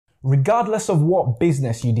Regardless of what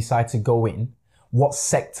business you decide to go in, what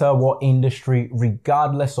sector, what industry,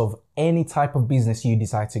 regardless of any type of business you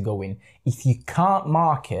decide to go in, if you can't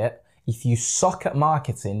market, if you suck at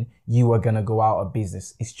marketing, you are going to go out of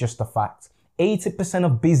business. It's just a fact. 80%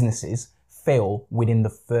 of businesses fail within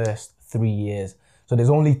the first 3 years. So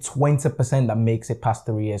there's only 20% that makes it past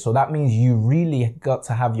 3 years. So that means you really got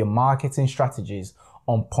to have your marketing strategies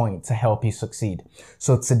on point to help you succeed.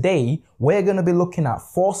 So today we're going to be looking at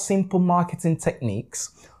 4 simple marketing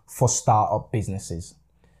techniques for startup businesses.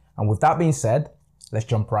 And with that being said, let's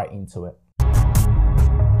jump right into it.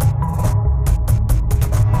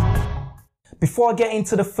 Before I get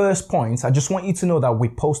into the first point, I just want you to know that we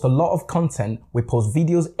post a lot of content. We post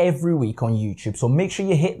videos every week on YouTube. So make sure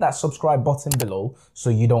you hit that subscribe button below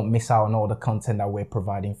so you don't miss out on all the content that we're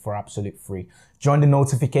providing for absolute free. Join the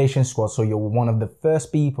notification squad so you're one of the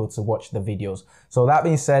first people to watch the videos. So that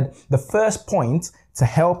being said, the first point to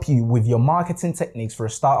help you with your marketing techniques for a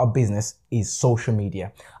startup business is social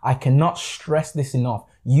media. I cannot stress this enough.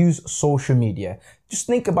 Use social media. Just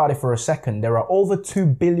think about it for a second. There are over 2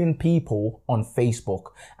 billion people on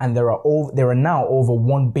Facebook, and there are now over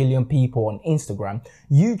 1 billion people on Instagram.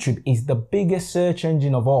 YouTube is the biggest search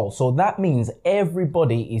engine of all. So that means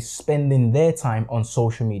everybody is spending their time on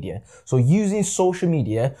social media. So using social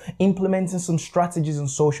media, implementing some strategies on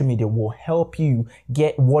social media will help you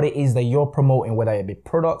get what it is that you're promoting, whether it be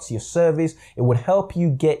products, your service. It would help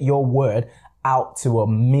you get your word out to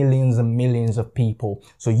millions and millions of people.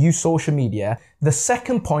 So use social media. The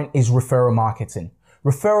second point is referral marketing.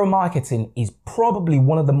 Referral marketing is probably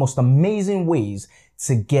one of the most amazing ways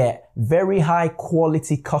to get very high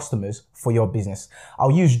quality customers for your business. I'll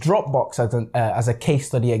use Dropbox as a case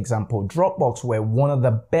study example. Dropbox were one of the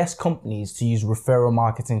best companies to use referral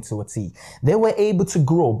marketing to a T. They were able to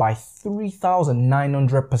grow by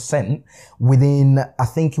 3,900% within, I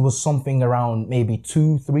think it was something around maybe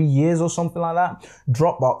 2-3 years or something like that.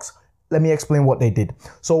 Dropbox, let me explain what they did.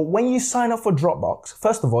 So when you sign up for Dropbox,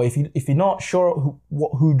 first of all, if you're not sure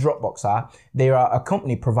who Dropbox are, they are a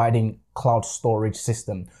company providing cloud storage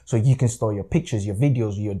system. So you can store your pictures, your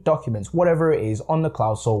videos, your documents, whatever it is on the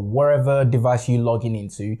cloud. So wherever device you log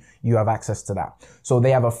into, you have access to that. So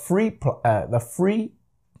they have a free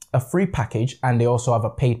package, and they also have a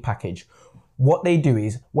paid package. What they do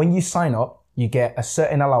is when you sign up, you get a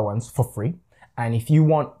certain allowance for free. And if you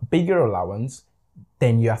want bigger allowance,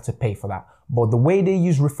 then you have to pay for that. But the way they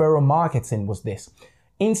use referral marketing was this.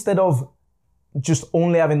 Instead of just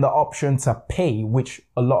only having the option to pay, which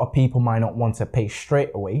a lot of people might not want to pay straight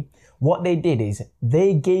away, what they did is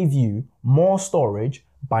they gave you more storage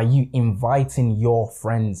by you inviting your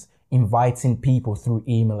friends, inviting people through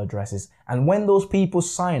email addresses. And when those people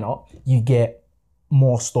sign up, you get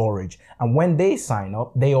more storage. And when they sign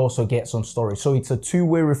up, they also get some storage. So it's a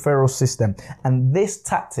two-way referral system. And this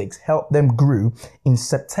tactics helped them grow. In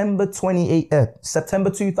September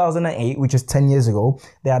 2008, which is 10 years ago,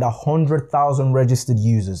 they had 100,000 registered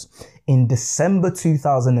users. In December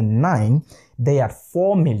 2009, they had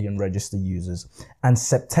 4 million registered users. And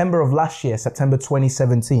September of last year, September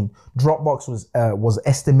 2017, Dropbox was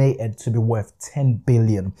estimated to be worth 10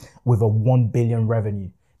 billion with a 1 billion revenue.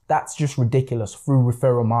 That's just ridiculous through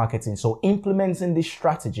referral marketing. So implementing this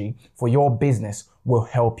strategy for your business will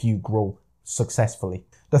help you grow successfully.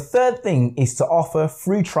 The third thing is to offer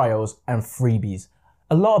free trials and freebies.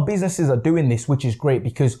 A lot of businesses are doing this, which is great,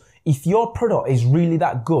 because if your product is really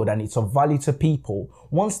that good and it's of value to people,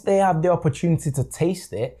 once they have the opportunity to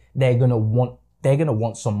taste it, they're going to want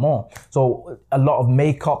some more. So a lot of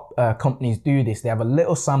makeup companies do this. They have a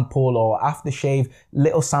little sample or aftershave,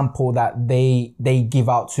 little sample that they give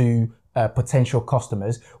out to potential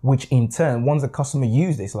customers, which in turn, once the customer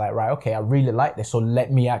uses this, like, right, okay, I really like this, so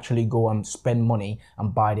let me actually go and spend money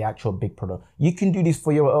and buy the actual big product. You can do this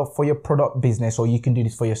for your product business, or you can do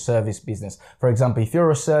this for your service business. For example, if you're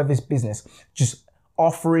a service business, just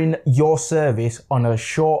offering your service on a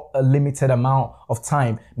limited amount of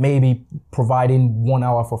time, maybe providing 1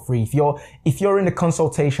 hour for free. If you're in the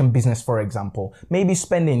consultation business, for example, maybe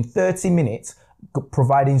spending 30 minutes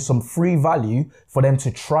providing some free value for them to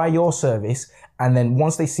try your service. And then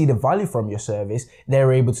once they see the value from your service,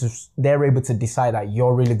 they're able to decide that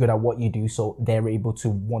you're really good at what you do. So they're able to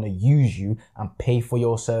want to use you and pay for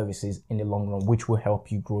your services in the long run, which will help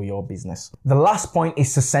you grow your business. The last point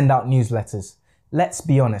is to send out newsletters. Let's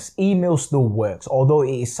be honest, email still works, although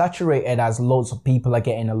it is saturated as loads of people are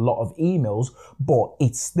getting a lot of emails, but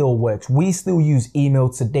it still works. We still use email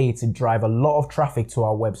today to drive a lot of traffic to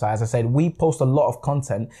our website. As I said, we post a lot of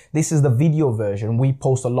content. This is the video version. We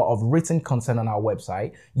post a lot of written content on our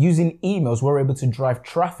website. Using emails, we're able to drive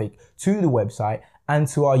traffic to the website and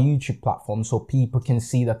to our YouTube platform so people can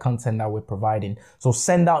see the content that we're providing. So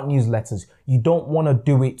send out newsletters. You don't want to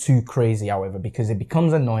do it too crazy, however, because it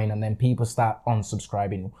becomes annoying and then people start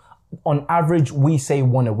unsubscribing. On average, we say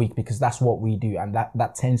one a week because that's what we do, and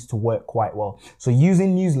that tends to work quite well. So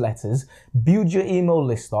using newsletters, build your email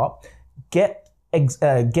list up, get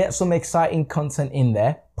some exciting content in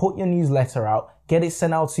there, put your newsletter out, get it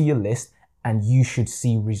sent out to your list, and you should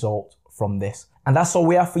see results from this. And that's all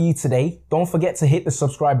we have for you today. Don't forget to hit the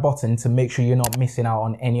subscribe button to make sure you're not missing out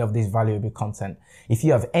on any of this valuable content. If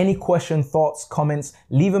you have any questions, thoughts, comments,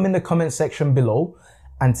 leave them in the comment section below.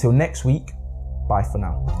 Until next week, bye for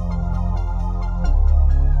now.